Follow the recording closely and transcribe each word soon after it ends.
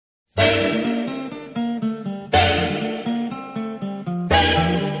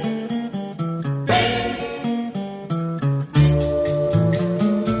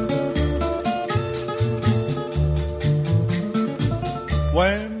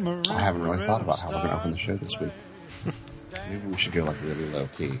I haven't really thought about how we're going to open the show this week. Maybe we should go like really low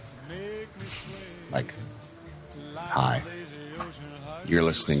key. Like, hi. You're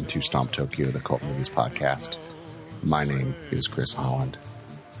listening to Stomp Tokyo, the Cult Movies podcast. My name is Chris Holland.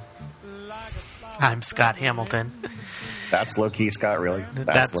 I'm Scott Hamilton. That's low key, Scott, really?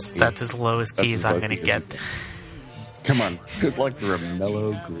 That's as low as key as I'm going to get. Come on, let's go like for a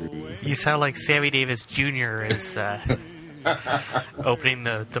mellow groove. You sound like Sammy Davis Jr. is opening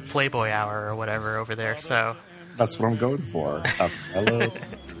the Playboy Hour or whatever over there. So that's what I'm going for. A mellow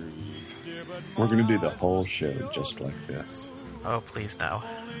groove. We're going to do the whole show just like this. Oh, please no.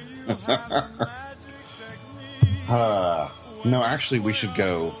 No, actually, we should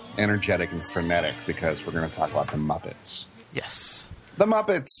go energetic and frenetic because we're going to talk about the Muppets. Yes. The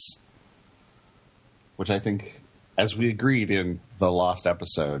Muppets! Which I think, as we agreed in the Lost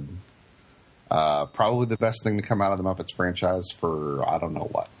episode, probably the best thing to come out of the Muppets franchise for, I don't know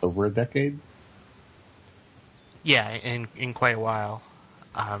what, over a decade? Yeah, in quite a while.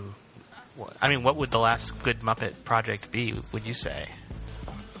 I mean, what would the last good Muppet project be, would you say?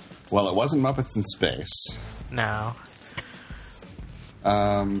 Well, it wasn't Muppets in Space. No.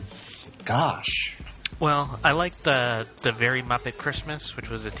 Gosh. Well, I liked the Very Muppet Christmas, which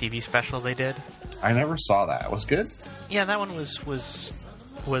was a TV special they did. I never saw that. It was good? Yeah, that one was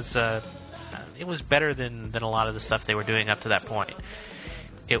it was better than a lot of the stuff they were doing up to that point.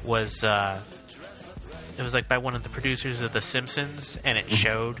 It was like by one of the producers of The Simpsons, and it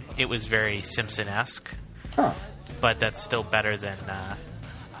showed. It was very Simpson-esque. Huh. But that's still better than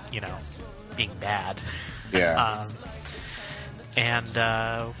being bad. Yeah.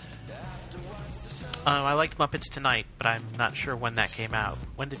 I liked Muppets Tonight, but I'm not sure when that came out.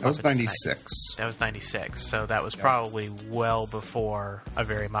 When did that was Muppets 96. Tonight? That was 96, so that was probably well before A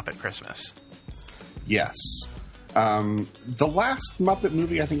Very Muppet Christmas. Yes. The last Muppet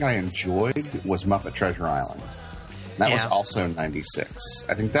movie I think I enjoyed was Muppet Treasure Island. That was also 96.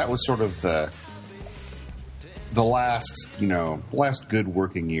 I think that was sort of the last good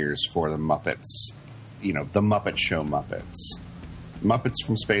working years for the Muppets. The Muppet Show Muppets. Muppets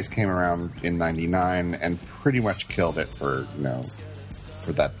from Space came around in 99 and pretty much killed it for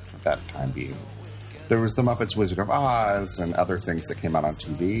that time being. There was the Muppets Wizard of Oz and other things that came out on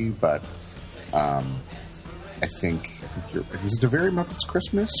TV, but I think was it the Very Muppets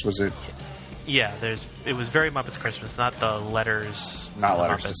Christmas? Was it? Yeah, it was Very Muppets Christmas, not the Letters. Not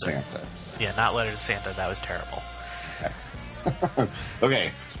Letters to Santa. Yeah, not Letters to Santa. That was terrible. Okay.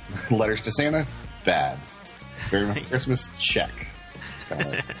 Okay. Letters to Santa, bad. Very Muppets Christmas, check.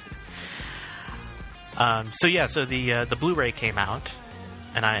 So the Blu-ray came out,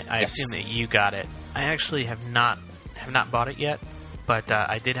 and I assume that you got it. I actually have not bought it yet, but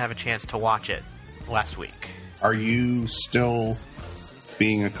I did have a chance to watch it last week. Are you still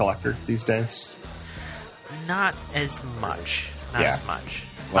being a collector these days? Not as much. Not as much.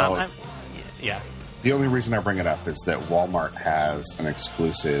 Well, yeah. The only reason I bring it up is that Walmart has an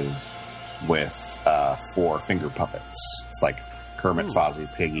exclusive with 4 finger puppets. It's like Kermit,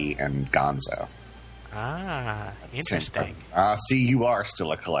 Fozzie, Piggy, and Gonzo. Ah, interesting. See, you are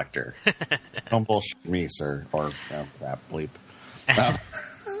still a collector. Don't bullshit me, sir. Or crap, bleep.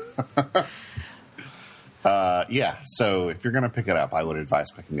 So if you're going to pick it up, I would advise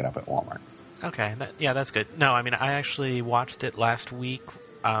picking it up at Walmart. Okay, that's good. No, I mean, I actually watched it last week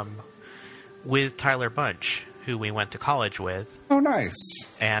with Tyler Bunch, who we went to college with. Oh, nice.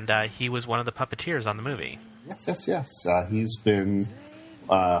 And he was one of the puppeteers on the movie. Yes. He's been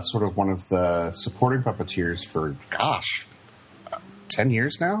sort of one of the supporting puppeteers for, 10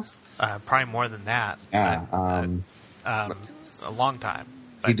 years now? Probably more than that. Yeah. A long time.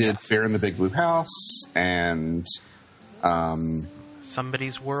 He did Bear in the Big Blue House and...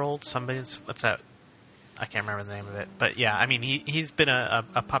 Somebody's World? What's that? I can't remember the name of it. But yeah, I mean, he's been a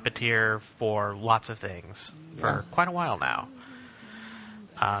puppeteer for lots of things for quite a while now.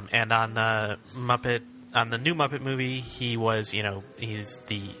 And on the new Muppet movie, he was, he's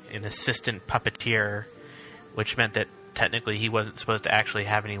an assistant puppeteer, which meant that technically he wasn't supposed to actually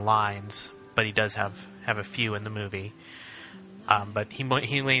have any lines, but he does have a few in the movie. But he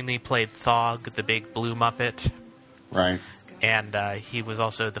mainly played Thog, the big blue Muppet. Right. And he was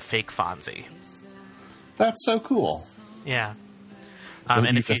also the fake Fonzie. That's so cool. Yeah.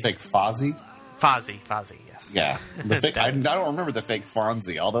 And if the fake Fozzie? Fozzie, yes. Yeah. I don't remember the fake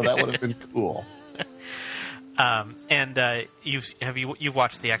Fonzie, although that would have been cool. You've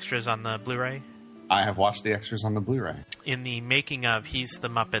watched the extras on the Blu-ray? I have watched the extras on the Blu-ray. In the making of, he's the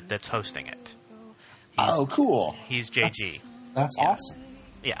Muppet that's hosting it. Cool. He's JG. That's awesome.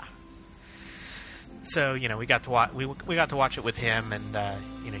 Yeah. So we got to watch we got to watch it with him,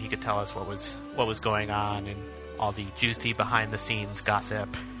 and he could tell us what was going on and all the juicy behind the scenes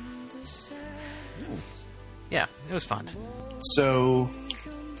gossip. Yeah, it was fun. So,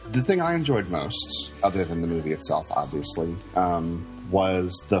 the thing I enjoyed most, other than the movie itself, obviously,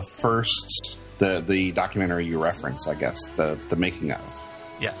 was the documentary you reference, I guess, the making of.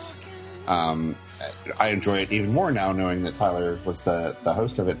 Yes. I enjoy it even more now knowing that Tyler was the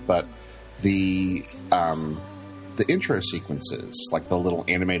host of it, but the intro sequences, like the little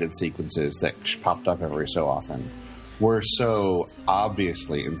animated sequences that popped up every so often, were so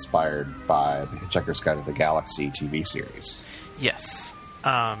obviously inspired by the Hitchhiker's Guide to the Galaxy TV series. Yes.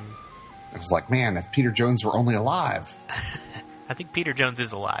 I was like, man, if Peter Jones were only alive. I think Peter Jones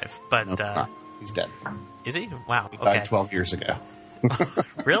is alive, but... No, he's not. He's dead. Is he? Wow. He died 12 years ago.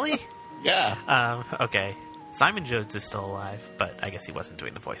 Really? Yeah. Okay. Simon Jones is still alive, but I guess he wasn't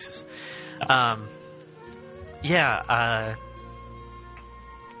doing the voices. I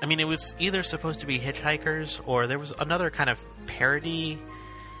mean, it was either supposed to be Hitchhikers, or there was another kind of parody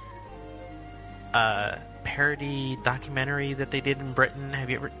documentary that they did in Britain. Have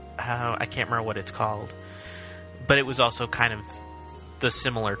you ever... I can't remember what it's called. But it was also kind of the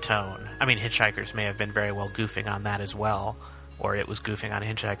similar tone. I mean, Hitchhikers may have been very well goofing on that as well, or it was goofing on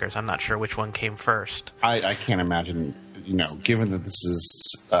Hitchhikers. I'm not sure which one came first. I can't imagine, given that this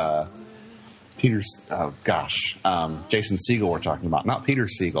is Peter's... Oh, gosh. Jason Segel we're talking about, not Peter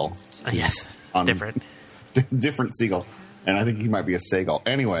Segel. Yes, different. Different Segel. And I think he might be a Segel.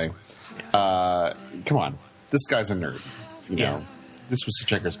 Anyway, yes. Come on. This guy's a nerd. You know, this was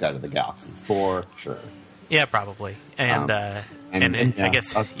Hitchhiker's Guide to the Galaxy, for sure. Yeah, probably. And I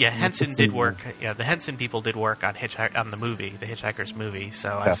guess Henson did work. Yeah, the Henson people did work on the movie, the Hitchhiker's movie.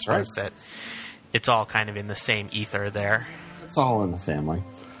 So I suppose that it's all kind of in the same ether there. It's all in the family.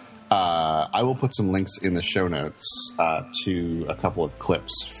 I will put some links in the show notes to a couple of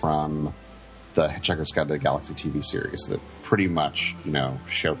clips from the Hitchhiker's Guide to the Galaxy TV series that pretty much,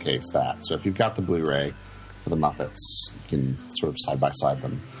 showcase that. So if you've got the Blu-ray for the Muppets, you can sort of side-by-side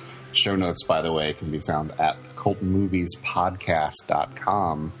them. Show notes, by the way, can be found at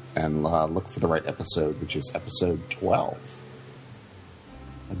cultmoviespodcast.com, and look for the right episode, which is episode 12.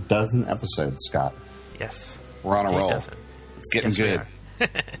 A dozen episodes, Scott. Yes. We're on a roll. Dozen. It's getting good.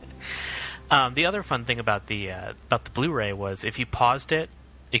 The other fun thing about the Blu-ray was if you paused it,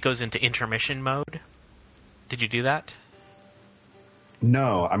 it goes into intermission mode. Did you do that?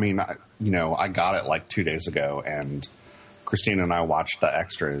 No. I mean, I got it like 2 days ago, and Christina and I watched the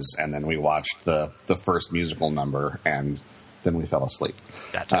extras, and then we watched the first musical number, and then we fell asleep.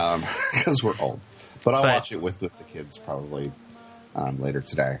 Gotcha. Because we're old. But I'll watch it with the kids probably later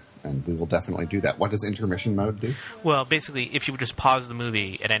today, and we will definitely do that. What does intermission mode do? Well, basically, if you would just pause the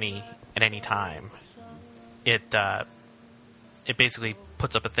movie at any time, it basically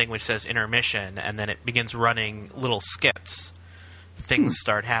puts up a thing which says intermission, and then it begins running little skits. Things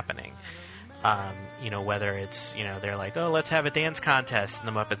start happening. Whether it's, they're like, oh, let's have a dance contest, and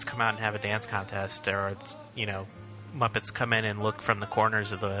the Muppets come out and have a dance contest, or it's, Muppets come in and look from the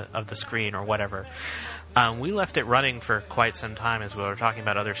corners of the screen or whatever. We left it running for quite some time as we were talking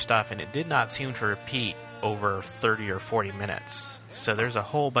about other stuff, and it did not seem to repeat over 30 or 40 minutes. So there's a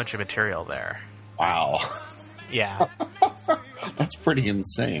whole bunch of material there. Wow. Yeah. That's pretty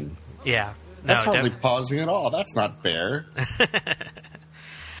insane. Yeah. That's hardly pausing at all. That's not fair.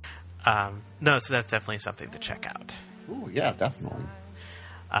 No, so that's definitely something to check out. Ooh, yeah, definitely.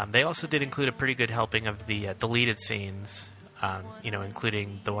 They also did include a pretty good helping of the deleted scenes,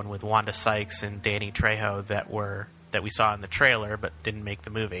 including the one with Wanda Sykes and Danny Trejo that we saw in the trailer but didn't make the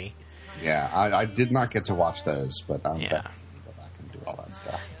movie. Yeah, I did not get to watch those, but I'll definitely go back and do all that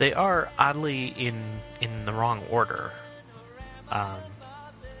stuff. They are oddly in the wrong order.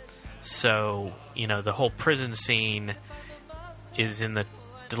 So, the whole prison scene is in the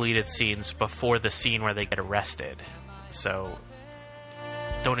deleted scenes before the scene where they get arrested. So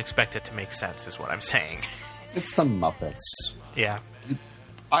don't expect it to make sense is what I'm saying. It's the Muppets. Yeah.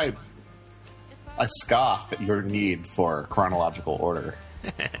 I scoff at your need for chronological order.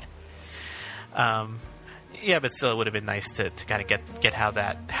 Yeah, but still it would have been nice to kind of get how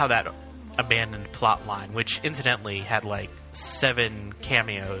that abandoned plot line, which incidentally had like 7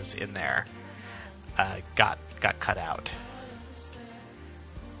 cameos in there, got cut out.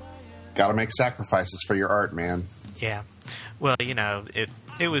 Gotta make sacrifices for your art, man. Yeah. Well,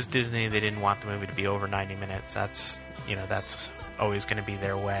 it was Disney. They didn't want the movie to be over 90 minutes. That's always going to be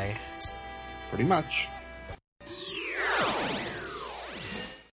their way. Pretty much.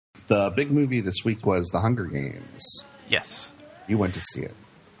 The big movie this week was The Hunger Games. Yes. You went to see it.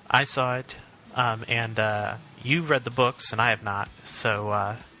 I saw it. And you've read the books, and I have not.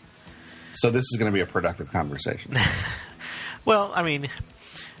 So this is going to be a productive conversation. Well, I mean,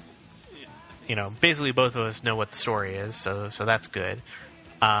 basically both of us know what the story is, so that's good.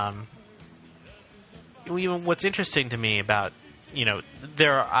 What's interesting to me about,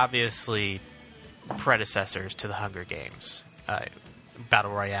 there are obviously predecessors to the Hunger Games.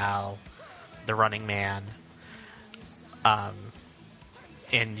 Battle Royale, The Running Man,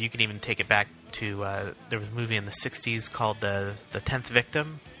 and you can even take it back to, there was a movie in the 60s called The 10th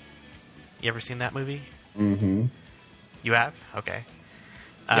Victim. You ever seen that movie? Mm-hmm. You have? Okay.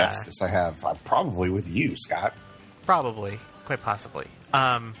 Yes, I have. Probably with you, Scott. Probably. Quite possibly.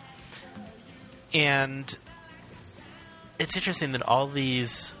 And it's interesting that all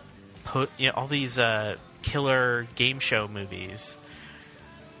these killer game show movies,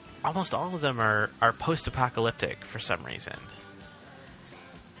 almost all of them are post-apocalyptic for some reason.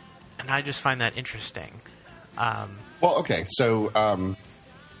 And I just find that interesting. Well, okay, so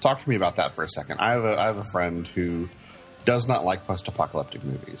talk to me about that for a second. I have a friend who does not like post-apocalyptic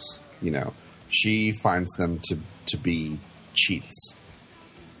movies. She finds them to be cheats.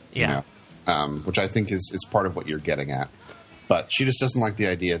 Yeah. Which I think is part of what you're getting at. But she just doesn't like the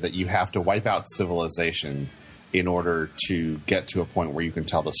idea that you have to wipe out civilization in order to get to a point where you can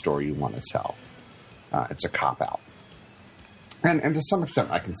tell the story you want to tell. It's a cop-out. And to some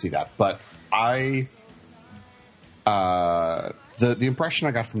extent, I can see that. But the impression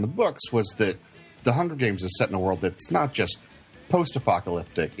I got from the books was that the Hunger Games is set in a world that's not just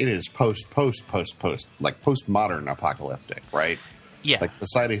post-apocalyptic. It is like postmodern apocalyptic, right? Yeah. Like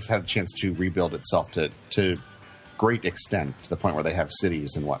society has had a chance to rebuild itself to great extent, to the point where they have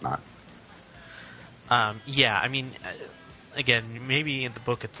cities and whatnot. Yeah, I mean, again, maybe in the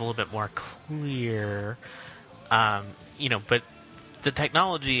book it's a little bit more clear, but the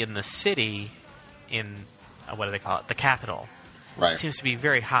technology in the city, in, what do they call it, the capital, right, seems to be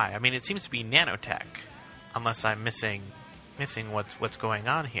very high. I mean, it seems to be nanotech, unless I'm missing what's going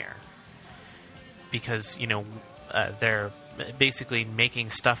on here. Because, they're basically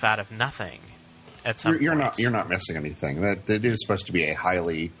making stuff out of nothing at some point. You're not missing anything. That it is supposed to be a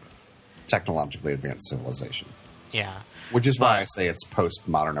highly technologically advanced civilization. Yeah. Which is why I say it's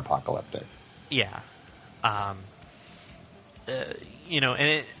postmodern apocalyptic. Yeah. I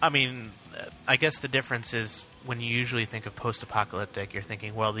guess the difference is when you usually think of post-apocalyptic, you're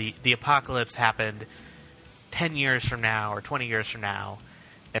thinking, well, the apocalypse happened 10 years from now or 20 years from now,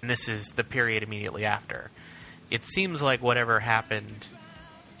 and this is the period immediately after. It seems like whatever happened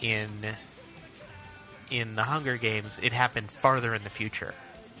in the Hunger Games, it happened farther in the future.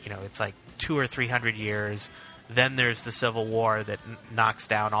 It's like 200 or 300 years. Then there's the Civil War that knocks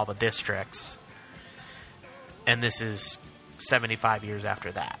down all the districts. And this is 75 years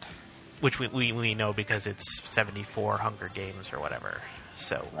after that. Which we know because it's 74 Hunger Games or whatever.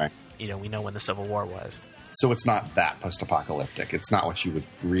 So, right. We know when the Civil War was. So it's not that post-apocalyptic. It's not what you would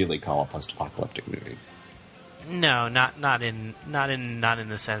really call a post-apocalyptic movie. No, not in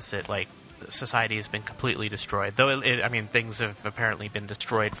the sense that, like, society has been completely destroyed. Though, things have apparently been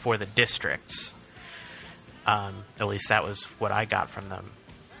destroyed for the districts. At least that was what I got from them.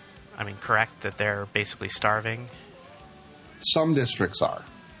 Correct that they're basically starving? Some districts are.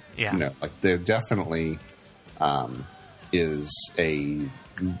 Yeah. There definitely is a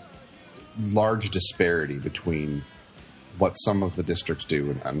large disparity between what some of the districts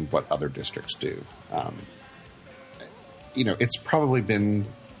do and what other districts do. It's probably been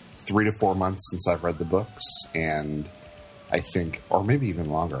 3 to 4 months since I've read the books, and I think, or maybe even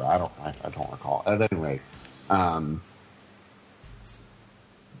longer. I don't recall. At any rate,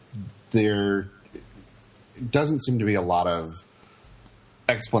 there doesn't seem to be a lot of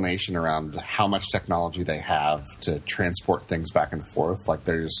explanation around how much technology they have to transport things back and forth. Like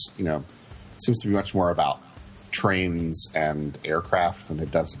there's, seems to be much more about trains and aircraft than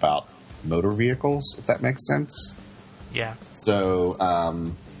it does about motor vehicles, if that makes sense. Yeah. So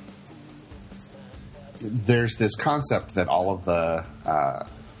there's this concept that all of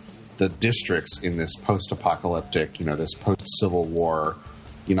the districts in this post-apocalyptic, this post-Civil War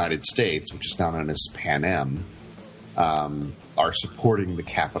United States, which is now known as Pan Am, are supporting the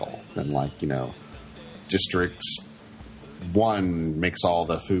capital. And District 1 makes all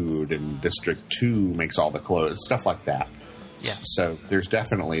the food and District 2 makes all the clothes, stuff like that. Yeah. So there's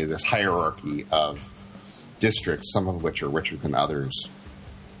definitely this hierarchy of districts, some of which are richer than others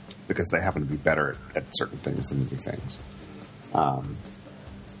because they happen to be better at certain things than other things.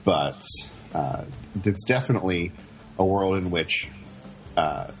 But it's definitely a world in which,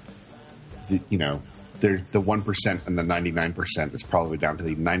 the 1% and the 99% is probably down to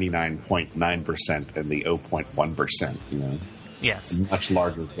the 99.9% and the 0.1%. You know, Yes. a much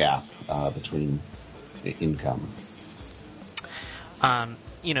larger gap between the income.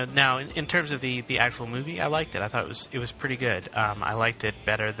 You know, now in terms of the actual movie, I liked it. I thought it was pretty good. I liked it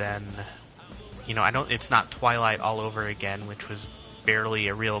better than, you know, it's not Twilight all over again, which was barely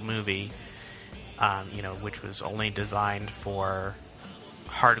a real movie. You know, which was only designed for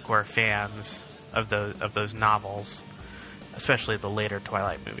hardcore fans of those novels, especially the later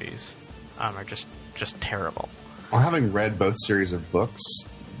Twilight movies, are just terrible. Well, having read both series of books,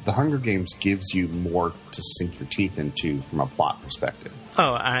 The Hunger Games gives you more to sink your teeth into from a plot perspective.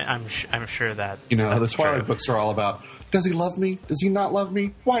 Oh, I'm sure that, you know, the that's Twilight true. books are all about, does he love me? Does he not love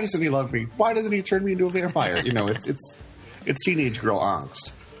me? Why doesn't he love me? Why doesn't he turn me into a vampire? You know, it's teenage girl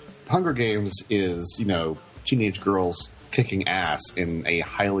angst. Hunger Games is, you know, teenage girls kicking ass in a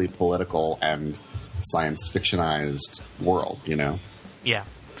highly political and science fictionized world, you know? Yeah.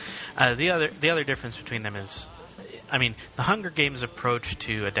 The other difference between them is, I mean, the Hunger Games approach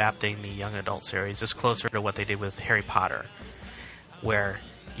to adapting the young adult series is closer to what they did with Harry Potter, where,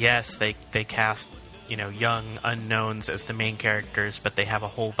 yes, they cast, you know, young unknowns as the main characters, but they have a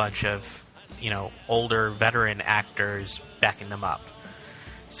whole bunch of, you know, older veteran actors backing them up.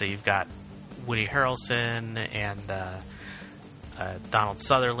 So you've got Woody Harrelson and Donald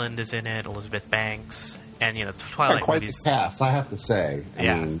Sutherland is in it, Elizabeth Banks, and, you know, the Twilight quite movies. the cast, I have to say. I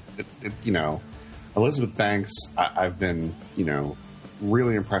mean, you know, Elizabeth Banks, I've been, you know,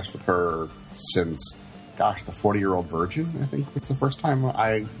 really impressed with her since, gosh, The 40-Year-Old Virgin, I think was the first time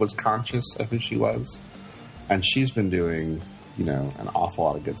I was conscious of who she was. And she's been doing, you know, an awful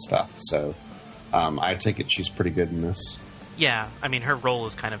lot of good stuff. So I take it she's pretty good in this. Yeah, I mean, her role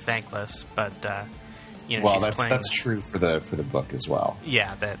is kind of thankless, but, you know, Well, she's playing... that's true for the book as well.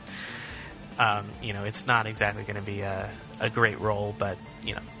 Yeah, that, you know, it's not exactly going to be a great role, but,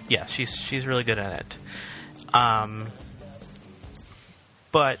 you know, yeah, she's really good at it.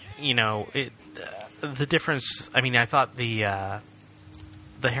 But, you know, the difference, I mean, I thought the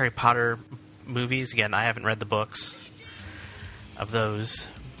Harry Potter movies, again, I haven't read the books of those,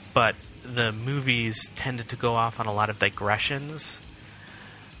 but the movies tended to go off on a lot of digressions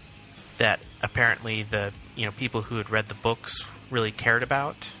that apparently the, you know, people who had read the books really cared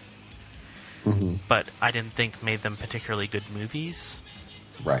about. Mm-hmm. But I didn't think made them particularly good movies.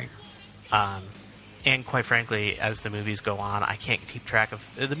 Right. And quite frankly, as the movies go on, I can't keep track of...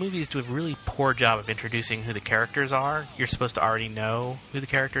 The movies do a really poor job of introducing who the characters are. You're supposed to already know who the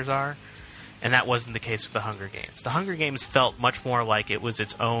characters are. And that wasn't the case with The Hunger Games. The Hunger Games felt much more like it was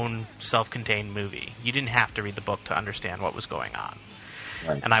its own self-contained movie. You didn't have to read the book to understand what was going on.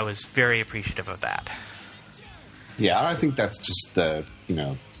 Right. And I was very appreciative of that. Yeah, I think that's just the, you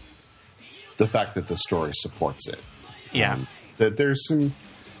know, the fact that the story supports it. Yeah. That there's some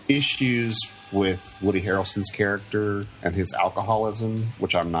issues with Woody Harrelson's character and his alcoholism,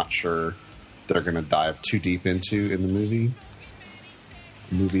 which I'm not sure they're going to dive too deep into in the movie.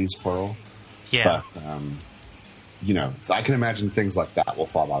 Movies, plural. Yeah. But, you know, I can imagine things like that will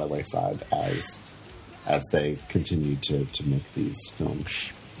fall by the wayside as they continue to make these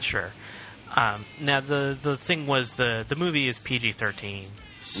films. Sure. Now, the thing was the movie is PG-13,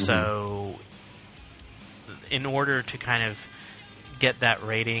 so in order to kind of get that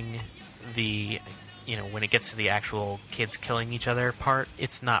rating, you know, when it gets to the actual kids killing each other part,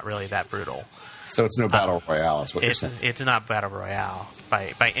 it's not really that brutal. So it's no Battle Royale, is what you're saying. It's not Battle Royale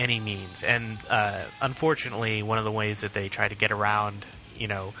by any means. And unfortunately, one of the ways that they try to get around, you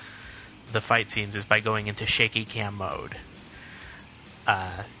know, the fight scenes is by going into shaky cam mode.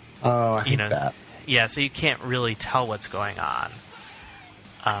 I hate that. Yeah, so you can't really tell what's going on,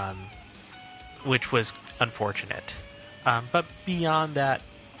 which was unfortunate. But beyond that,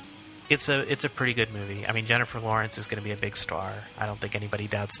 it's a pretty good movie. I mean, Jennifer Lawrence is going to be a big star. I don't think anybody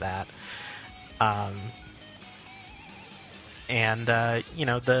doubts that. And you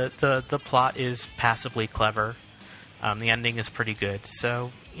know, the plot is passably clever. The ending is pretty good.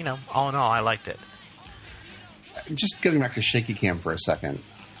 So, you know, all in all, I liked it. Just getting back to shaky cam for a second,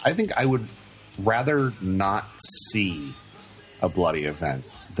 I think I would rather not see a bloody event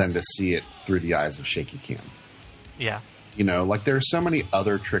than to see it through the eyes of shaky cam. Yeah. You know, like there are so many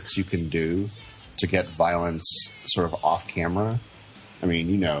other tricks you can do to get violence sort of off camera. I mean,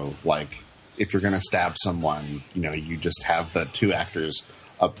 you know, like if you're going to stab someone, you know, you just have the two actors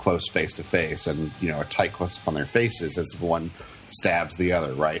up close face to face and, you know, a tight close up on their faces as one stabs the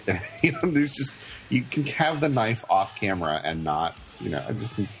other, right? You know, there's just, you can have the knife off camera and not, you know, I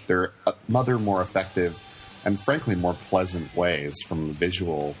just think there are other more effective and frankly more pleasant ways from a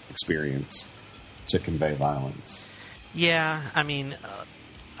visual experience to convey violence. Yeah, I mean,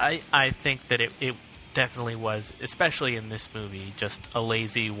 I think that it definitely was, especially in this movie, just a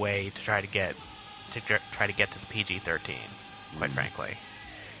lazy way to try to get to the PG-13, quite frankly.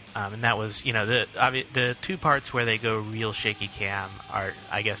 And that was, the two parts where they go real shaky cam are,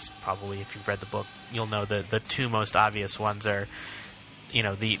 I guess, probably if you've read the book, you'll know the two most obvious ones are,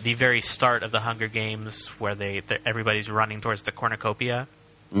 the very start of the Hunger Games where everybody's running towards the cornucopia,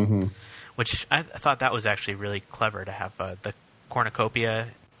 which I thought that was actually really clever to have the cornucopia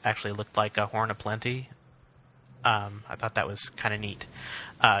actually looked like a horn of plenty. I thought that was kind of neat.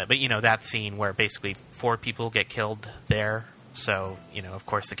 But, that scene where basically 4 people get killed there. So, of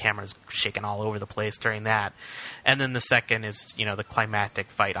course, the camera's shaking all over the place during that. And then the second is, the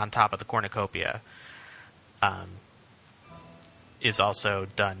climactic fight on top of the cornucopia is also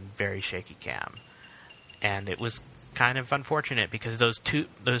done very shaky cam. And it was kind of unfortunate because those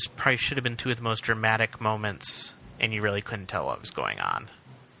probably should have been two of the most dramatic moments, and you really couldn't tell what was going on.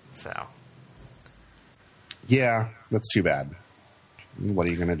 So. Yeah, that's too bad. What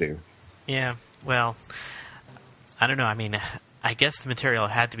are you going to do? Yeah, well, I don't know. I mean, I guess the material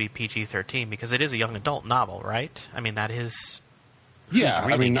had to be PG-13 because it is a young adult novel, right? I mean, that is... Yeah,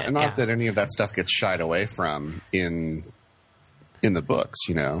 I mean, not that any of that stuff gets shied away from in the books,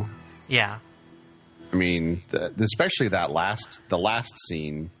 Yeah. I mean, especially the last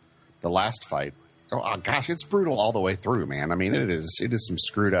scene, the last fight. Oh gosh, it's brutal all the way through, man. I mean, it is some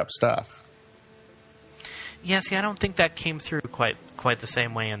screwed up stuff. Yeah, see, I don't think that came through quite the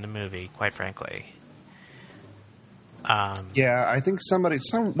same way in the movie, quite frankly. Yeah, I think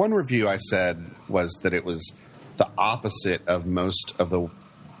one review I said was that it was the opposite of most of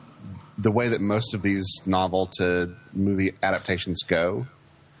the way that most of these novel to movie adaptations go,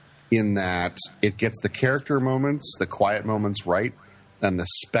 in that it gets the character moments, the quiet moments right, and the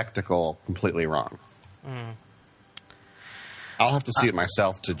spectacle completely wrong. I'll have to see it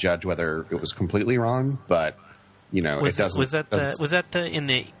myself to judge whether it was completely wrong, but it doesn't. Was that in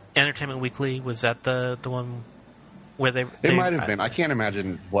the Entertainment Weekly? Was that the one where they? It might have been. I can't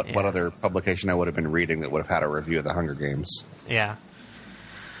imagine what other publication I would have been reading that would have had a review of the Hunger Games. Yeah.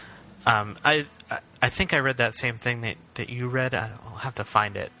 I think I read that same thing that you read. I'll have to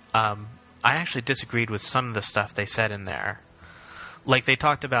find it. I actually disagreed with some of the stuff they said in there. Like, they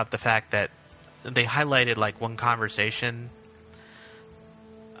talked about the fact that they highlighted, like, one conversation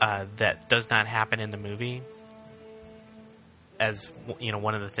that does not happen in the movie as,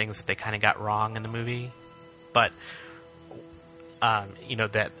 one of the things that they kind of got wrong in the movie. But,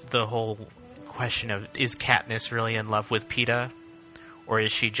 that the whole question of, is Katniss really in love with Peeta? Or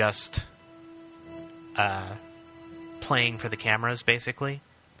is she just playing for the cameras, basically?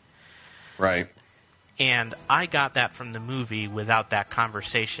 Right. And I got that from the movie without that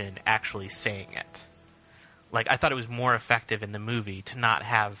conversation actually saying it. Like, I thought it was more effective in the movie to not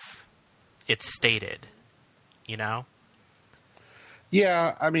have it stated,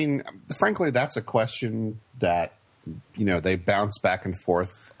 Yeah, I mean, frankly, that's a question that, they bounce back and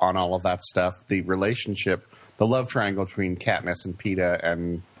forth on all of that stuff. The relationship, the love triangle between Katniss and Peeta,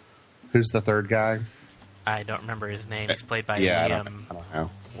 and who's the third guy? I don't remember his name. He's played by Liam. I don't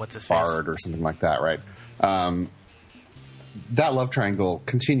know. What's his Bard face? Or something like that, right? That love triangle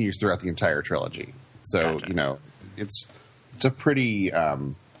continues throughout the entire trilogy. So, Gotcha. It's a pretty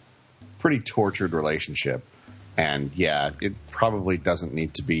tortured relationship. And, yeah, it probably doesn't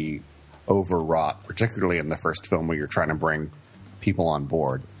need to be overwrought, particularly in the first film where you're trying to bring people on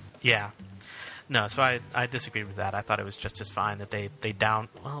board. Yeah. No, so I disagreed with that. I thought it was just as fine that they didn't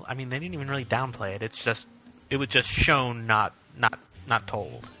even really downplay it. It was just shown, not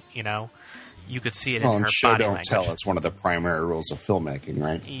told, You could see it in her show body don't language. tell. It's one of the primary rules of filmmaking,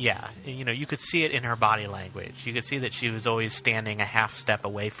 right? Yeah. You could see it in her body language. You could see that she was always standing a half step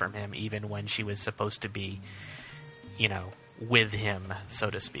away from him, even when she was supposed to be, with him, so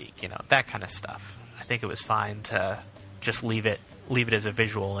to speak. That kind of stuff. I think it was fine to just leave it as a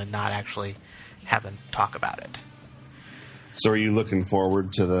visual and not actually have them talk about it. So are you looking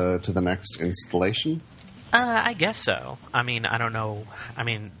forward to the next installation? I guess so. I mean, I don't know. I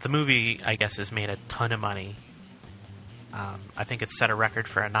mean, the movie, I guess, has made a ton of money. I think it's set a record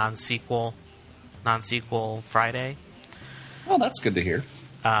for a non-sequel Friday. Oh, that's good to hear.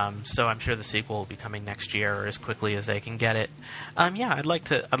 So I'm sure the sequel will be coming next year or as quickly as they can get it. Yeah, I'd like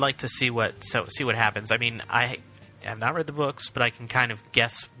to see what happens. I mean, I have not read the books, but I can kind of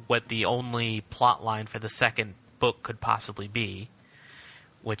guess what the only plot line for the second book could possibly be,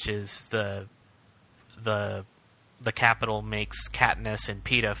 which is the Capitol makes Katniss and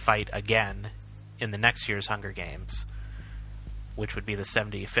Peeta fight again in the next year's Hunger Games, which would be the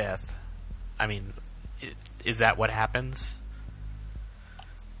 75th. I mean, is that what happens?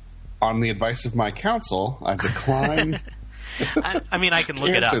 On the advice of my counsel, I decline. I mean, I can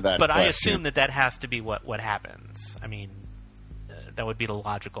look it up, but I assume that has to be what happens. I mean, that would be the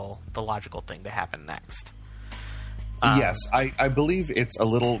logical thing to happen next. Yes, I believe it's a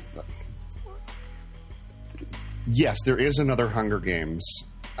little. Yes, there is another Hunger Games,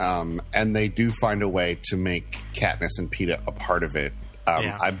 and they do find a way to make Katniss and Peeta a part of it.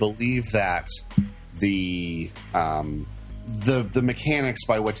 I believe that the mechanics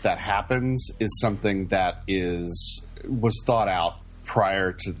by which that happens is something that was thought out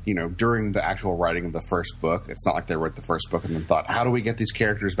prior to, during the actual writing of the first book. It's not like they wrote the first book and then thought, how do we get these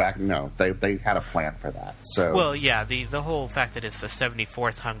characters back? No, they had a plan for that. So, well, yeah, the whole fact that it's the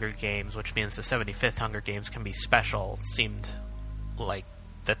 74th Hunger Games, which means the 75th Hunger Games can be special, seemed like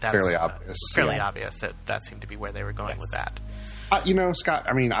that's fairly obvious. Obvious that seemed to be where they were going with that. Scott,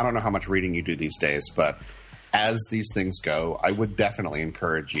 I mean, I don't know how much reading you do these days, but as these things go, I would definitely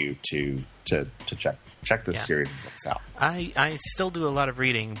encourage you to check this series of books out. I still do a lot of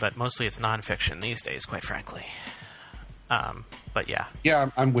reading, but mostly it's nonfiction these days, quite frankly. But yeah.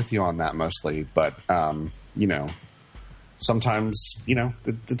 Yeah, I'm with you on that mostly, but, sometimes,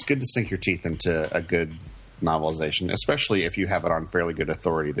 it's good to sink your teeth into a good novelization, especially if you have it on fairly good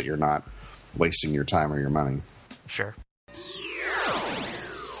authority that you're not wasting your time or your money. Sure.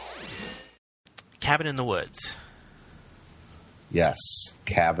 Cabin in the Woods. Yes,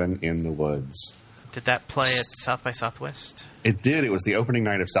 Cabin in the Woods. Did that play at South by Southwest? It did. It was the opening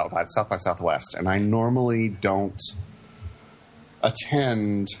night of South by Southwest, and I normally don't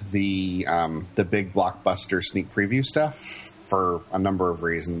attend the big blockbuster sneak preview stuff for a number of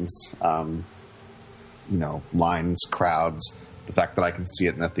reasons. Lines, crowds, the fact that I can see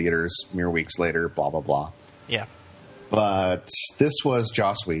it in the theaters mere weeks later, blah, blah, blah. Yeah. But this was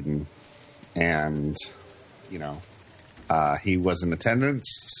Joss Whedon, and, he was in attendance,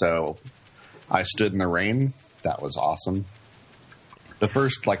 so I stood in the rain. That was awesome. The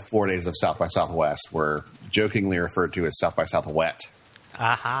first, 4 days of South by Southwest were jokingly referred to as South by Southwet.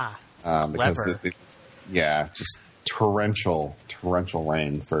 Aha. Because just torrential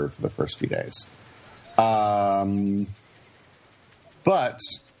rain for the first few days. But,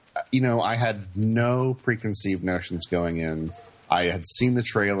 I had no preconceived notions going in. I had seen the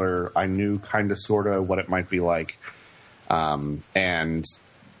trailer. I knew kind of, sort of what it might be like. And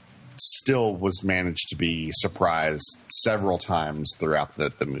still was managed to be surprised several times throughout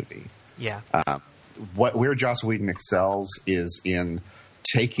the movie. Yeah. Where Joss Whedon excels is in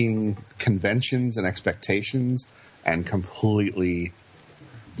taking conventions and expectations and completely,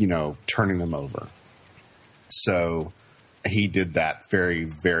 turning them over. So he did that very,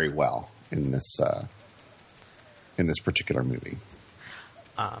 very well in this particular movie.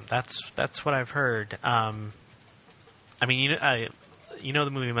 That's what I've heard. I mean, the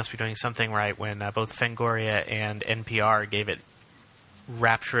movie must be doing something right when both Fangoria and NPR gave it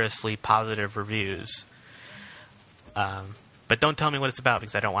rapturously positive reviews. But don't tell me what it's about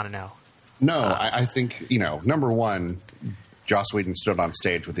because I don't want to know. No, I think, number one, Joss Whedon stood on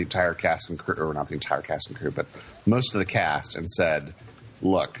stage with the entire cast and crew, or not the entire cast and crew, but most of the cast, and said,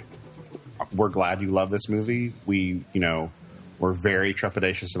 look, we're glad you love this movie. We're very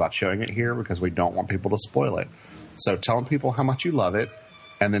trepidatious about showing it here because we don't want people to spoil it. So tell people how much you love it,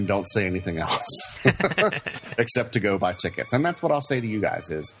 and then don't say anything else except to go buy tickets. And that's what I'll say to you guys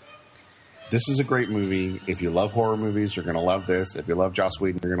is, this is a great movie. If you love horror movies, you're going to love this. If you love Joss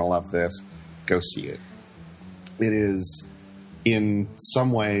Whedon, you're going to love this. Go see it. It is, in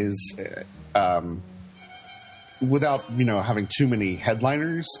some ways, without, having too many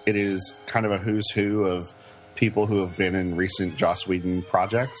headliners, it is kind of a who's who of people who have been in recent Joss Whedon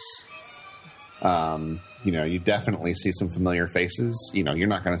projects. You definitely see some familiar faces. You're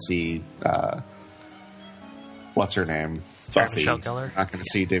not going to see, what's her name? Michelle Gellar. You're not going to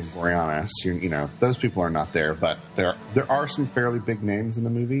see David Boreanaz. Those people are not there, but there are some fairly big names in the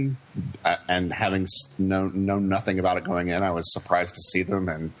movie. And having known nothing about it going in, I was surprised to see them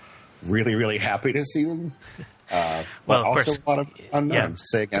and really, really happy to see them. Well, of also course, a lot of unknowns.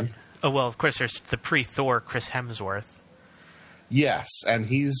 Yeah. Say again. Oh, well, of course, there's the pre-Thor Chris Hemsworth. Yes, and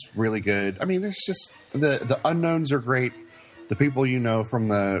he's really good. I mean, there's just the unknowns are great. The people from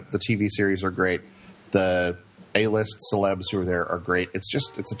the TV series are great. The A-list celebs who are there are great. It's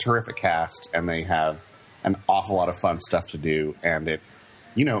a terrific cast, and they have an awful lot of fun stuff to do, and it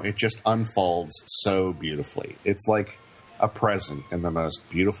just unfolds so beautifully. It's like a present in the most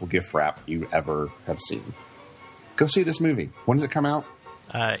beautiful gift wrap you ever have seen. Go see this movie. When does it come out?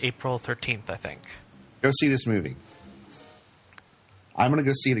 April 13th, I think. Go see this movie. I'm going to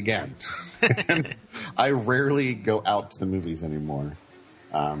go see it again. And I rarely go out to the movies anymore.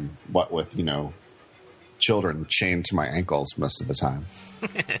 What with, children chained to my ankles most of the time.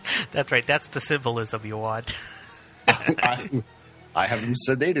 That's right. That's the symbolism you want. I have them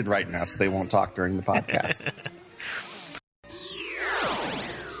sedated right now so they won't talk during the podcast.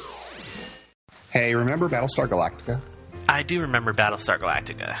 Hey, remember Battlestar Galactica? I do remember Battlestar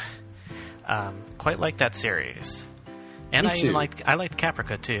Galactica. Quite like that series. And Me I too. even liked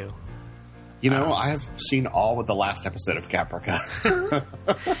Caprica too. I have seen all but the last episode of Caprica.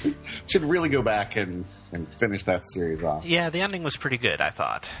 Should really go back and finish that series off. Yeah, the ending was pretty good, I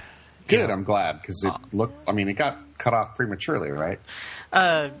thought. Good, I'm glad, because it got cut off prematurely, right?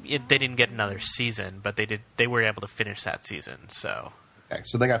 They didn't get another season, but they were able to finish that season, so... Okay,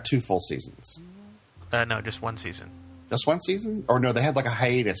 so they got 2 full seasons. No, just one season. Just one season? Or no, they had like a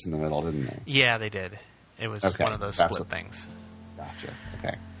hiatus in the middle, didn't they? Yeah, they did. It was one of those split things. Gotcha,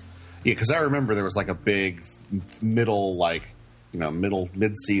 okay. Yeah, because I remember there was like a big middle,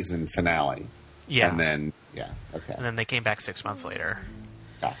 mid-season finale. Yeah. And then, okay. And then they came back 6 months later.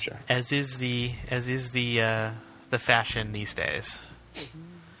 Gotcha. As is the fashion these days.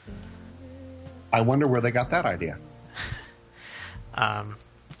 I wonder where they got that idea.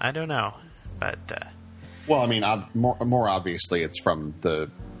 I don't know, but well, I mean, more obviously, it's from the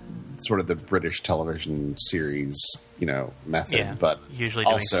sort of the British television series, method. yeah, but usually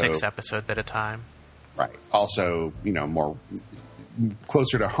doing also, 6 episodes at a time. Right. Also, more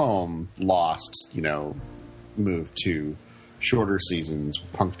closer to home. Lost, moved to shorter seasons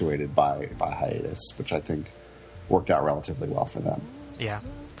punctuated by hiatus, which I think worked out relatively well for them. Yeah.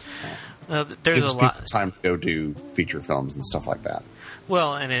 There's Gives a lot people time to go do feature films and stuff like that.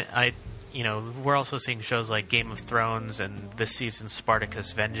 Well, and we're also seeing shows like Game of Thrones and this season's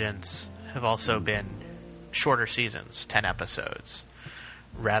Spartacus Vengeance have also been shorter seasons, 10 episodes,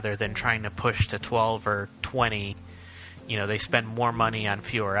 rather than trying to push to 12 or 20. They spend more money on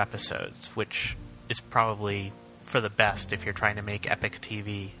fewer episodes, which is probably for the best if you're trying to make epic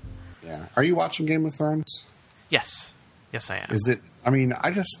TV. Yeah. Are you watching Game of Thrones? Yes, I am. Is it? I mean,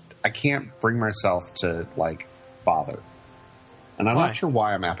 I can't bring myself to bother, and I'm not sure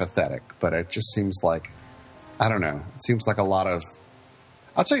why I'm apathetic, but it just seems like, I don't know. It seems like a lot of.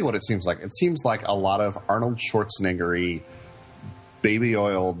 I'll tell you what it seems like. It seems like a lot of Arnold Schwarzenegger-y,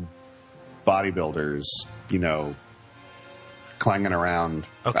 baby-oiled bodybuilders, clanging around.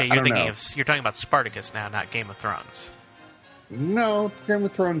 Okay, you're talking about Spartacus now, not Game of Thrones. No, Game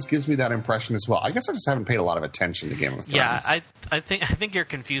of Thrones gives me that impression as well. I guess I just haven't paid a lot of attention to Game of Thrones. Yeah, I think you're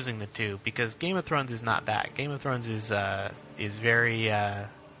confusing the two, because Game of Thrones is not that. Game of Thrones is very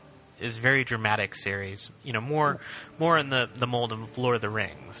dramatic series. More in the mold of Lord of the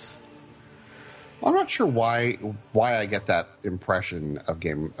Rings. I'm not sure why I get that impression of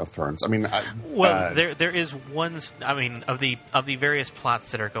Game of Thrones. I mean, there is one. I mean, of the various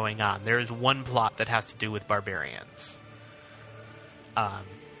plots that are going on, there is one plot that has to do with barbarians.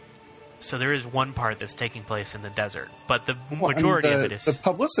 So there is one part that's taking place in the desert, but the majority of it is... The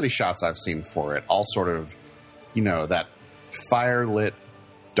publicity shots I've seen for it all sort of, that fire-lit,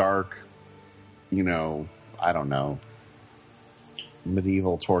 dark, I don't know,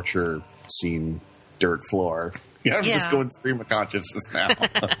 medieval torture scene, dirt floor. I'm just going stream of consciousness now.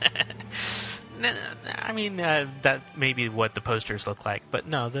 I mean, that may be what the posters look like, but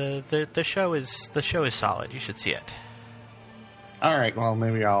no, the show is solid. You should see it. All right, well,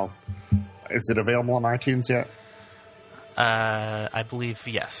 maybe I'll... Is it available on iTunes yet? I believe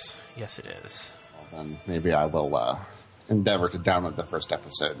yes. Yes, it is. Well, then maybe I will endeavor to download the first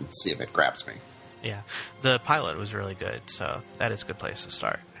episode and see if it grabs me. Yeah. The pilot was really good, so that is a good place to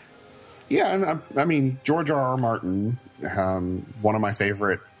start. Yeah, and I mean, George R.R. Martin, one of my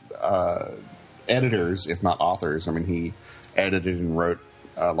favorite editors, if not authors. I mean, he edited and wrote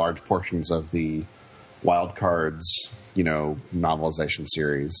large portions of the Wild Cards, novelization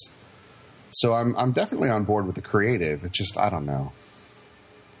series. So I'm definitely on board with the creative. It's just, I don't know,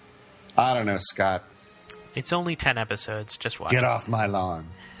 Scott. It's only 10 episodes. Just watch. Get off my lawn.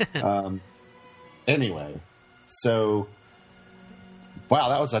 Anyway, so wow,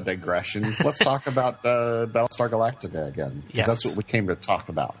 that was a digression. Let's talk about Battlestar Galactica again. Yes, that's what we came to talk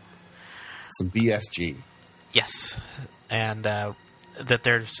about. Some BSG. Yes, and that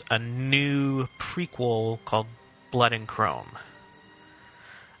there's a new prequel called Blood and Chrome.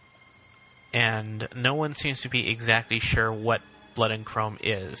 And no one seems to be exactly sure what Blood and Chrome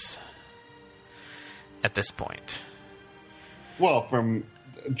is at this point. Well, from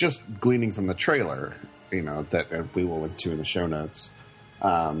just gleaning from the trailer, that we will link to in the show notes,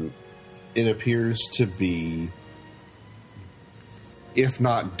 it appears to be if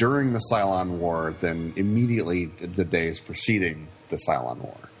not during the Cylon War, then immediately the days preceding the Cylon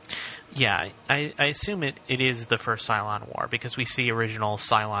War. Yeah, I assume it is the first Cylon War, because we see original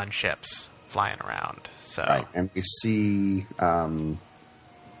Cylon ships flying around. So. Right, and we see a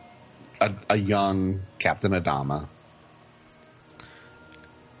young Captain Adama.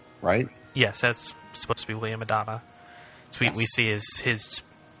 Right? Yes, that's supposed to be William Adama. So yes. We see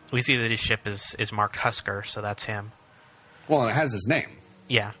we see that his ship is marked Husker, so that's him. Well, and it has his name.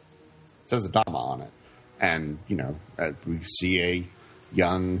 Yeah. It says Adama on it. And, we see a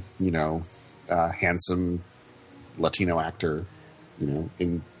young, handsome Latino actor,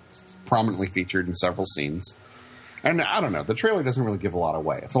 prominently featured in several scenes. And I don't know, the trailer doesn't really give a lot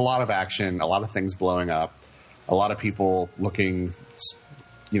away. It's a lot of action, a lot of things blowing up, a lot of people looking,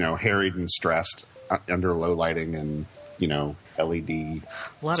 harried and stressed under low lighting and, LED. A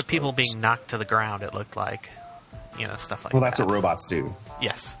lot of people being knocked to the ground, it looked like. Stuff like that. Well, that's what robots do.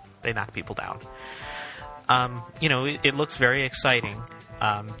 Yes, they knock people down. It looks very exciting.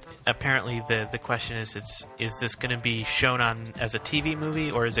 Apparently, the question is this going to be shown on as a TV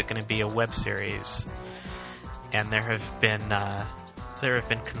movie, or is it going to be a web series? And there have been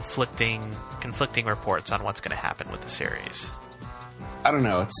conflicting reports on what's going to happen with the series. I don't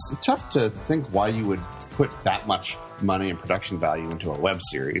know. It's tough to think why you would put that much money and production value into a web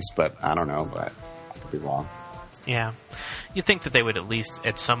series, but I don't know. But I could be wrong. Yeah, you'd think that they would at least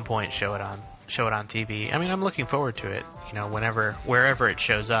at some point show it on TV. I mean, I'm looking forward to it. Wherever it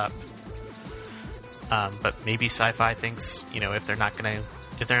shows up. But maybe Sci-Fi thinks, if it's not going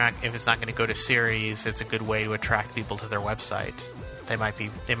to go to series, it's a good way to attract people to their website.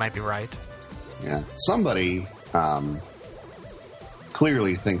 They might be right. Yeah, somebody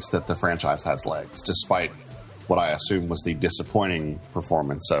clearly thinks that the franchise has legs, despite what I assume was the disappointing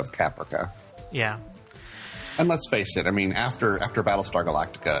performance of Caprica. Yeah. And let's face it, I mean, after Battlestar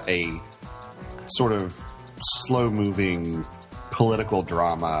Galactica, a sort of slow-moving political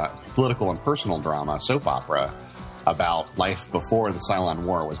and personal drama, soap opera, about life before the Cylon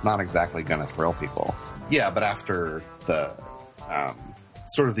War was not exactly going to thrill people. Yeah, but after the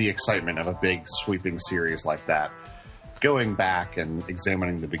sort of the excitement of a big, sweeping series like that, going back and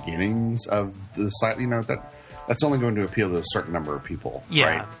examining the beginnings of the site, that's only going to appeal to a certain number of people.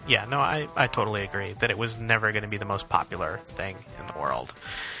 Yeah, right? Yeah, no, I totally agree that it was never going to be the most popular thing in the world.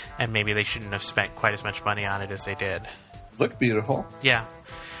 And maybe they shouldn't have spent quite as much money on it as they did. Looked beautiful. Yeah.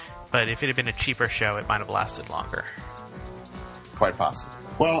 But if it had been a cheaper show, it might have lasted longer. Quite possible.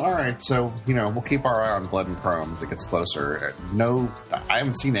 Well, all right, so, we'll keep our eye on Blood and Chrome as it gets closer. No, I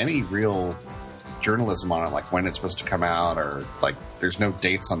haven't seen any real journalism on it, like when it's supposed to come out, or, there's no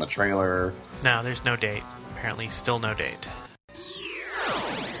dates on the trailer. No, there's no date. Apparently still no date.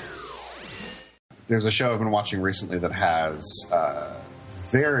 There's a show I've been watching recently that has it's a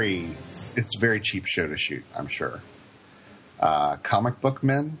very cheap show to shoot, I'm sure. Comic Book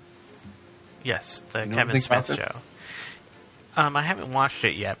Men? Yes, the Kevin Smith show. I haven't watched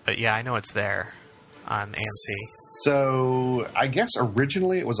it yet, but yeah, I know it's there on AMC. So, I guess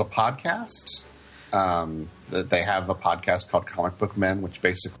originally it was a podcast. They have a podcast called Comic Book Men, which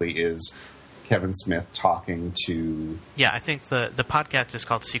basically is Kevin Smith talking to... Yeah, I think the podcast is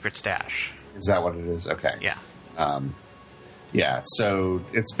called Secret Stash. Is that what it is? Okay. Yeah. Yeah, so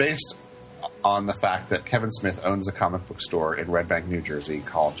it's based on the fact that Kevin Smith owns a comic book store in Red Bank, New Jersey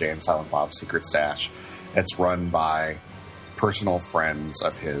called Jay and Silent Bob's Secret Stash. It's run by personal friends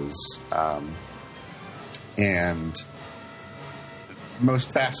of his. And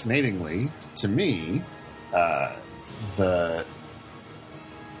most fascinatingly, to me, there's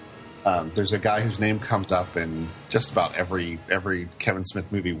a guy whose name comes up in just about every Kevin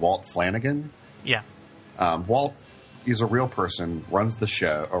Smith movie, Walt Flanagan. Yeah. Walt is a real person, runs the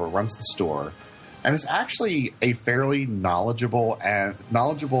show, or runs the store, and is actually a fairly knowledgeable,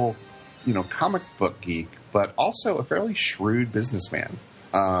 comic book geek, but also a fairly shrewd businessman.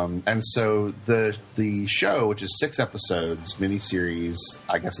 And so the show, which is 6 episodes, miniseries,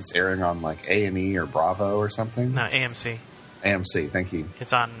 I guess it's airing on A&E or Bravo or something? No, AMC. AMC, thank you.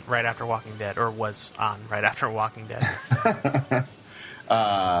 It's on right after Walking Dead, or was on right after Walking Dead.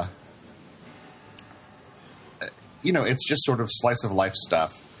 It's just sort of slice of life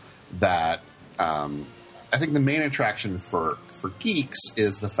stuff that I think the main attraction for geeks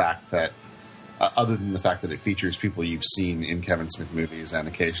is the fact that, other than the fact that it features people you've seen in Kevin Smith movies and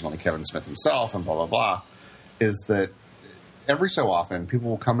occasionally Kevin Smith himself and blah, blah, blah, is that every so often people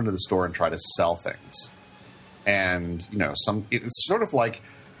will come into the store and try to sell things. And, it's sort of like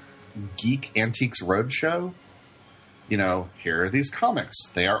Geek Antiques Roadshow. Here are these comics.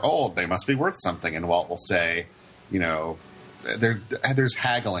 They are old. They must be worth something. And Walt will say, there's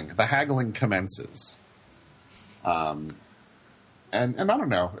haggling. The haggling commences. And I don't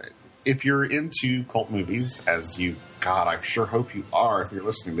know, if you're into cult movies, as God, I sure hope you are if you're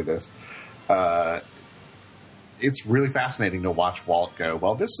listening to this, it's really fascinating to watch Walt go,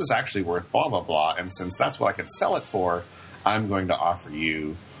 well, this is actually worth blah, blah, blah, and since that's what I could sell it for, I'm going to offer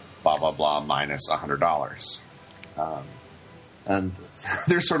you blah, blah, blah minus $100. And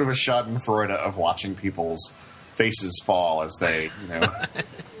there's sort of a schadenfreude of watching people's faces fall as they,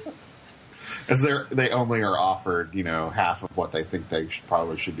 as they only are offered, half of what they think they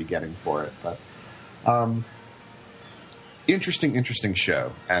probably should be getting for it. But interesting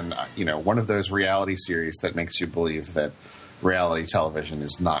show, and one of those reality series that makes you believe that reality television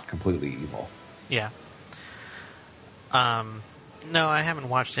is not completely evil. Yeah. No, I haven't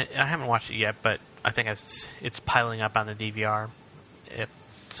watched it. I haven't watched it yet, but I think it's piling up on the DVR. At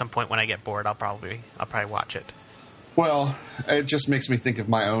some point when I get bored, I'll probably watch it. Well, it just makes me think of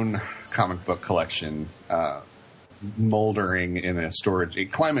my own comic book collection moldering in a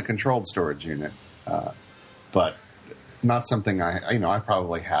climate-controlled storage unit, but not something I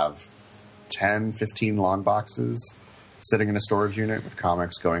probably have 10, 15 long boxes sitting in a storage unit with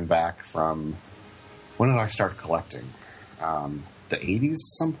comics going back from, when did I start collecting? The 80s at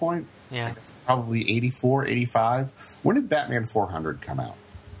some point? Yeah. Probably 84, 85. When did Batman 400 come out?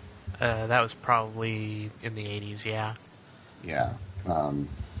 That was probably in the 80s, yeah. Yeah.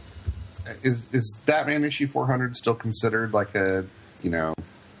 Is Batman issue 400 still considered like a, sort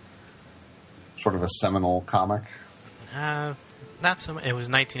of a seminal comic? Not so much. It was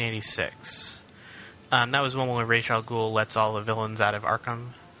 1986. That was one where Ra's al Ghul lets all the villains out of Arkham.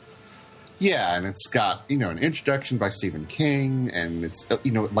 Yeah, and it's got, an introduction by Stephen King, and it's,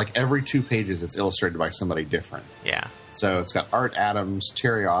 like every 2 pages it's illustrated by somebody different. Yeah. So it's got Art Adams,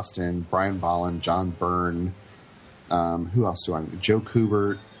 Terry Austin, Brian Bolland, John Byrne, who else do I know? Joe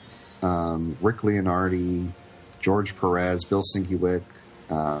Kubert, Rick Leonardi, George Perez, Bill Sinkiewicz,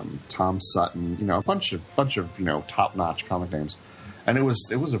 Tom Sutton, a bunch of top-notch comic names. And it was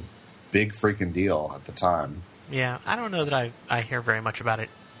a big freaking deal at the time. Yeah, I don't know that I hear very much about it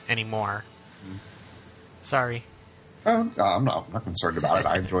anymore. Sorry. I'm not concerned about it.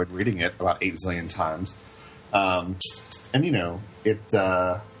 I enjoyed reading it about 8 zillion times. And,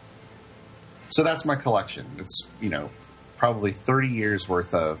 so that's my collection. It's, probably 30 years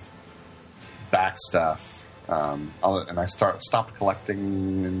worth of back stuff. And I stopped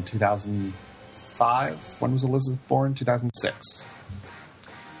collecting in 2005. When was Elizabeth born? 2006.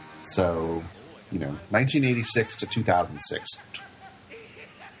 So, 1986 to 2006.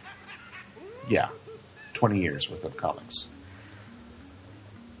 Yeah. 20 years worth of comics.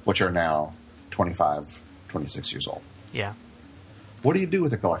 Which are now 25, 26 years old. Yeah. What do you do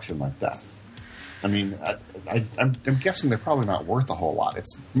with a collection like that? I mean, I'm guessing they're probably not worth a whole lot.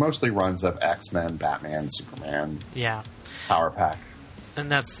 It's mostly runs of X-Men, Batman, Superman, yeah, Power Pack.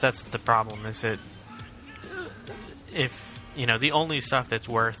 And that's the problem, is that if, the only stuff that's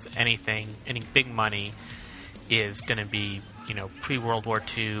worth anything, any big money, is going to be, pre-World War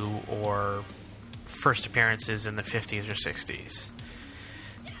II or first appearances in the 50s or 60s.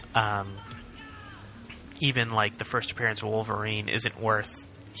 Even like the first appearance of Wolverine isn't worth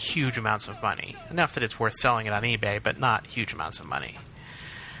huge amounts of money. Enough that it's worth selling it on eBay, but not huge amounts of money.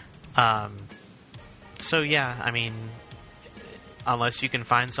 So yeah, I mean, unless you can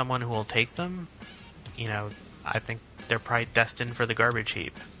find someone who will take them, I think they're probably destined for the garbage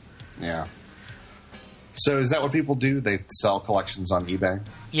heap. Yeah. So is that what people do? They sell collections on eBay?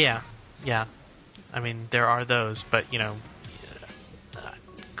 Yeah. I mean, there are those, but,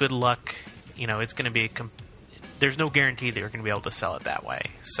 good luck. It's going to be there's no guarantee that you're going to be able to sell it that way.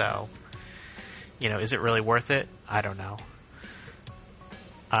 So, is it really worth it? I don't know.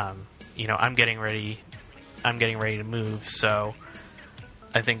 I'm getting ready to move, so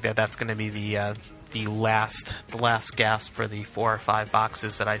I think that's going to be the last gasp for the 4 or 5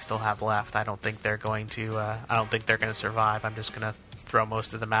 boxes that I still have left. I don't think they're going to survive. I'm just going to throw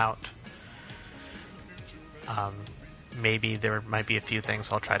most of them out. Maybe there might be a few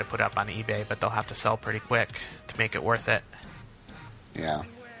things I'll try to put up on eBay, but they'll have to sell pretty quick to make it worth it. Yeah.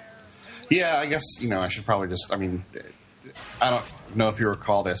 Yeah, I guess, I should probably just, I don't know if you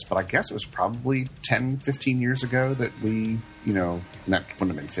recall this, but I guess it was probably 10, 15 years ago that we, that wouldn't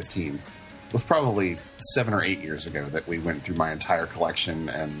have been 15. It was probably 7 or 8 years ago that we went through my entire collection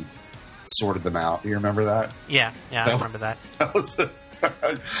and sorted them out. Do you remember that? Yeah, I remember that. That was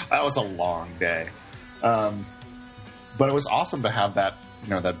a long day. But it was awesome to have that,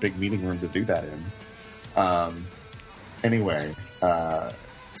 that big meeting room to do that in. Anyway,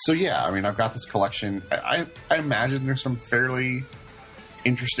 So yeah, I mean, I've got this collection. I imagine there's some fairly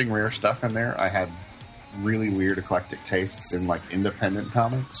interesting, rare stuff in there. I had really weird eclectic tastes in like independent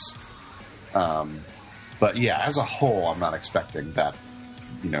comics. But yeah, as a whole, I'm not expecting that,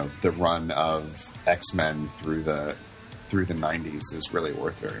 the run of X-Men through the 90s is really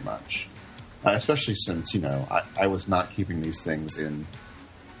worth very much. Especially since, I was not keeping these things in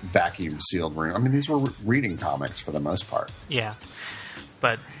vacuum sealed room. I mean, these were reading comics for the most part. Yeah.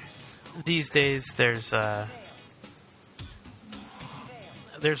 But these days there's a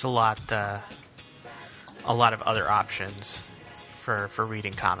lot of other options for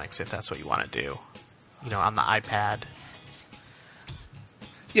reading comics if that's what you want to do. On the iPad.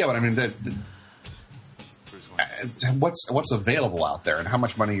 Yeah, but I mean, what's available out there, and how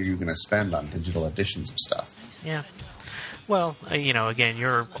much money are you going to spend on digital editions of stuff? Yeah. Well, again,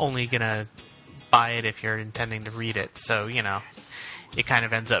 you're only going to buy it if you're intending to read it. So, it kind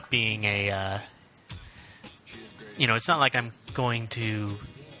of ends up being it's not like I'm going to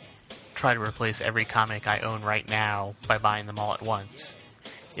try to replace every comic I own right now by buying them all at once.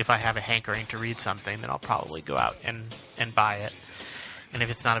 If I have a hankering to read something, then I'll probably go out and buy it. And if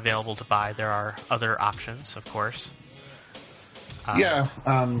it's not available to buy, there are other options, of course. How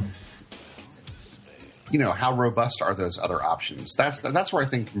robust are those other options? That's where I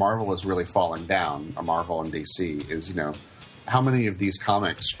think Marvel is really falling down. Marvel and DC is, how many of these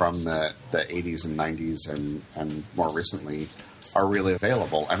comics from the 80s and 90s and more recently are really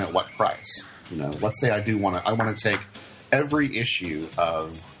available, and at what price? Let's say I want to take every issue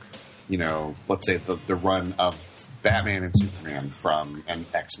of, let's say the run of Batman and Superman and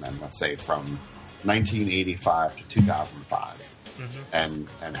X-Men, let's say from 1985 to 2005, and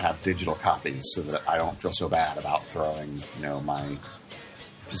have digital copies so that I don't feel so bad about throwing, my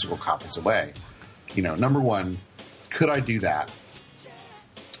physical copies away. Number one, could I do that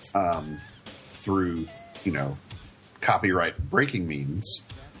through, copyright breaking means?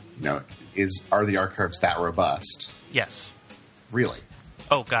 Are the archives that robust? Yes. Really?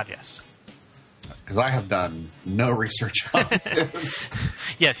 Oh, God, yes. Because I have done no research on this.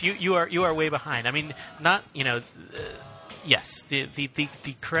 Yes, you are way behind. I mean, not yes.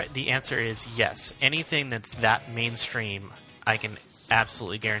 The answer is yes. Anything that's that mainstream, I can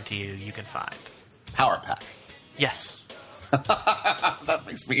absolutely guarantee you can find. Power Pack. Yes. That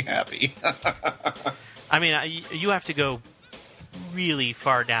makes me happy. I mean, you have to go really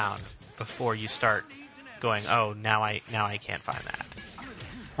far down before you start going, oh, now I can't find that.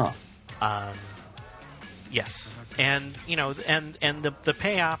 Huh. Yes. And, and the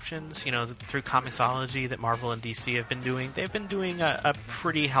pay options, through Comixology that Marvel and DC have been doing, they've been doing a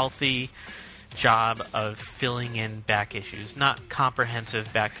pretty healthy job of filling in back issues. Not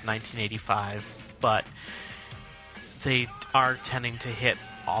comprehensive back to 1985, but they are tending to hit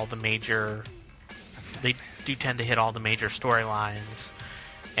all the major... They do tend to hit all the major storylines,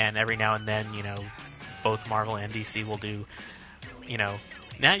 and every now and then, both Marvel and DC will do,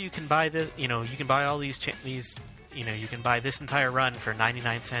 now you can buy this, you can buy all these, you can buy this entire run for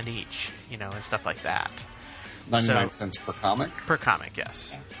 99 cents each, and stuff like that. 99 cents per comic? Per comic,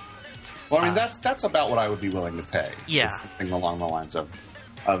 yes. Well, I mean, that's about what I would be willing to pay. Yeah. Something along the lines of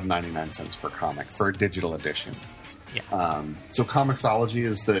 99 cents per comic for a digital edition. Yeah. So Comixology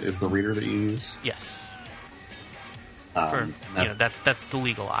is the reader that you use? Yes. That's the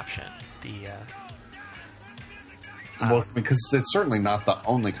legal option. Well, because it's certainly not the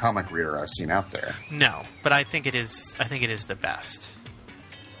only comic reader I've seen out there. No, but I think it is the best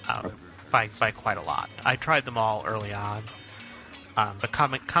by quite a lot. I tried them all early on, but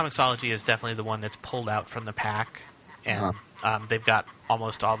Comixology is definitely the one that's pulled out from the pack, and they've got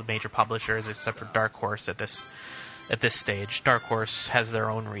almost all the major publishers except for Dark Horse at this stage. Dark Horse has their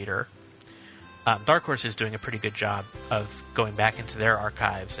own reader. Dark Horse is doing a pretty good job of going back into their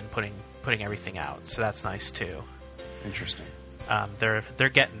archives and putting everything out, so that's nice too. Interesting. They're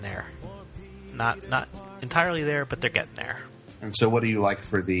getting there, not entirely there, but they're getting there. And so, what do you like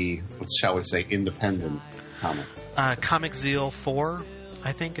for the, shall we say, independent comics? Comic Zeal 4,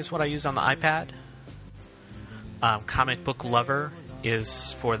 I think, is what I use on the iPad. Comic Book Lover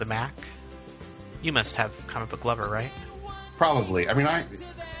is for the Mac. You must have Comic Book Lover, right? Probably. I mean,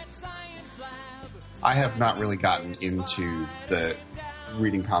 I have not really gotten into the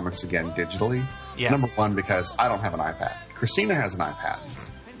reading comics again digitally. Yeah. Number one, because I don't have an iPad. Christina has an iPad,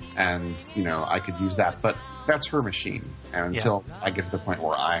 and I could use that, but that's her machine. And until I get to the point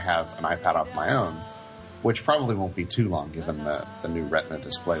where I have an iPad of my own, which probably won't be too long given the new Retina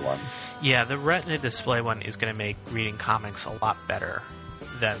display one. Yeah, the Retina display one is going to make reading comics a lot better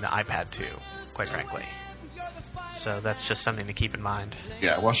than the iPad 2, quite frankly. So that's just something to keep in mind.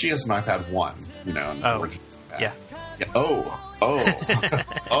 Yeah, well, she has an iPad 1, you know. Oh, yeah. Oh.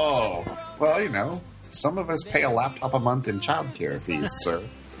 Well, you know, some of us pay a laptop a month in childcare fees, sir.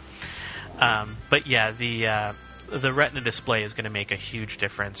 But yeah, the Retina display is going to make a huge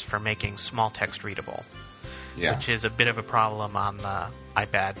difference for making small text readable, which is a bit of a problem on the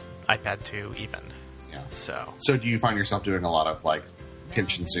iPad 2 even. Yeah. So do you find yourself doing a lot of, like,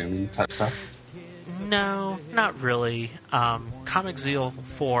 pinch and zoom type stuff? No, not really. Comic Zeal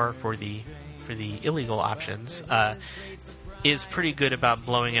 4 for the illegal options is pretty good about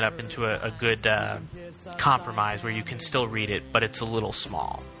blowing it up into a good compromise where you can still read it, but it's a little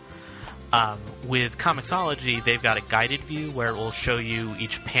small. With Comixology, they've got a guided view where it will show you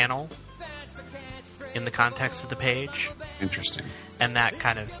each panel in the context of the page. Interesting. And that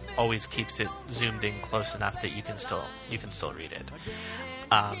kind of always keeps it zoomed in close enough that you can still read it.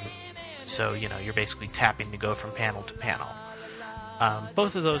 So, you know, you're basically tapping to go from panel to panel.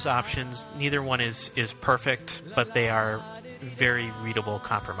 Both of those options, neither one is perfect, but they are very readable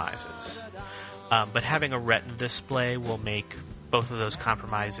compromises. But having a Retina display will make both of those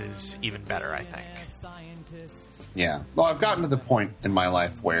compromises even better, I think. Yeah. Well, I've gotten to the point in my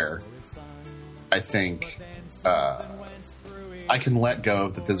life where I think I can let go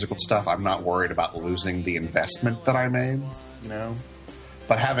of the physical stuff. I'm not worried about losing the investment that I made, you know?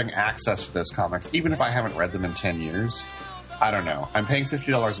 But having access to those comics, even if I haven't read them in 10 years, I don't know. I'm paying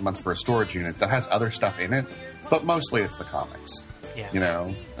 $50 a month for a storage unit that has other stuff in it, but mostly it's the comics. Yeah. You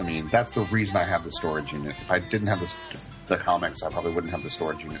know? I mean, that's the reason I have the storage unit. If I didn't have the comics, I probably wouldn't have the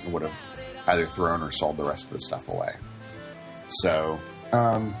storage unit and would have either thrown or sold the rest of the stuff away. So,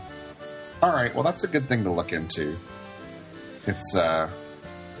 all right. Well, that's a good thing to look into. It's,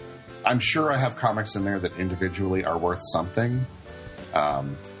 I'm sure I have comics in there that individually are worth something.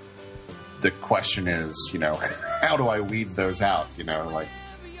 The question is, you know, how do I weed those out? You know, like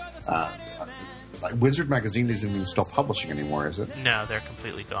Wizard Magazine isn't even still publishing anymore, is it? No, they're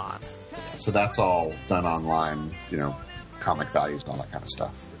completely gone. So that's all done online, you know, comic values and all that kind of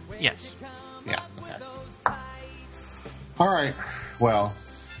stuff. Yes. Yeah, okay. All right. Well,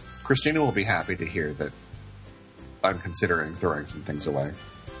 Christina will be happy to hear that I'm considering throwing some things away.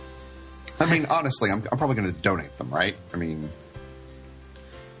 I mean, honestly, I'm probably going to donate them, right? I mean...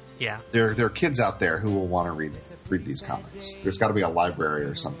 Yeah. There are kids out there who will want to read these comics. There's got to be a library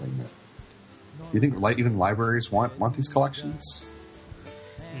or something that... Do you think even libraries want these collections?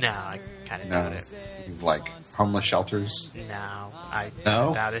 No, I kind of doubt it. Like homeless shelters? No, I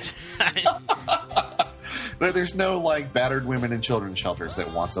No? doubt it. There's no, like, battered women and children's shelters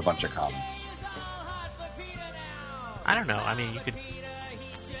that wants a bunch of comics. I don't know. I mean, you could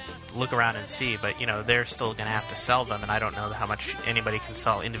look around and see, but, you know, they're still going to have to sell them, and I don't know how much anybody can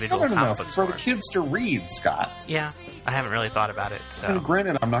sell individual comic books for the kids to read, Scott. Yeah, I haven't really thought about it, so... And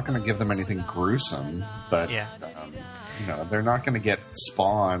granted, I'm not going to give them anything gruesome, but, yeah. You know, they're not going to get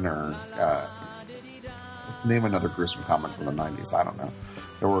Spawn or... name another gruesome comic from the 90s. I don't know.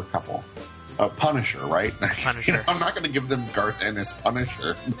 There were a couple. Punisher, right? Punisher. You know, I'm not going to give them Garth Ennis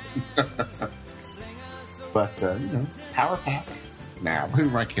Punisher. But, you know, Power Pack. Nah, who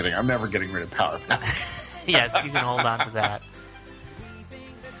am I kidding? I'm never getting rid of Power Pack. Yes, you can hold on to that.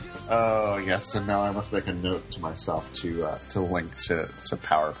 Oh, yes, and now I must make a note to myself to link to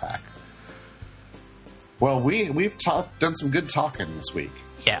Power Pack. Well, we've done some good talking this week.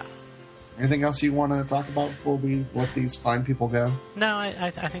 Yeah. Anything else you want to talk about before we let these fine people go? No,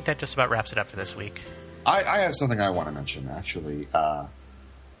 I think that just about wraps it up for this week. I have something I want to mention, actually.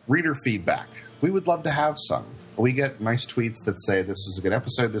 Reader feedback. We would love to have some. We get nice tweets that say this was a good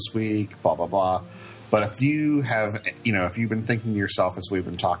episode this week, blah, blah, blah. But if you have, you know, if you've been thinking to yourself as we've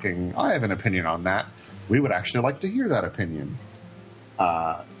been talking, I have an opinion on that, we would actually like to hear that opinion.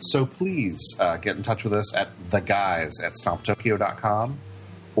 So please get in touch with us at theguys@stomptokyo.com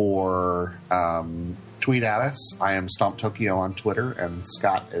or tweet at us. I am StompTokyo on Twitter, and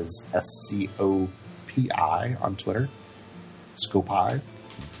Scott is SCOPI on Twitter. Scopi.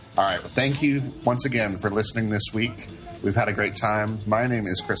 All right. Well, thank you once again for listening this week. We've had a great time. My name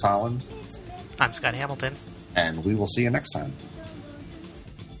is Chris Holland. I'm Scott Hamilton. And we will see you next time.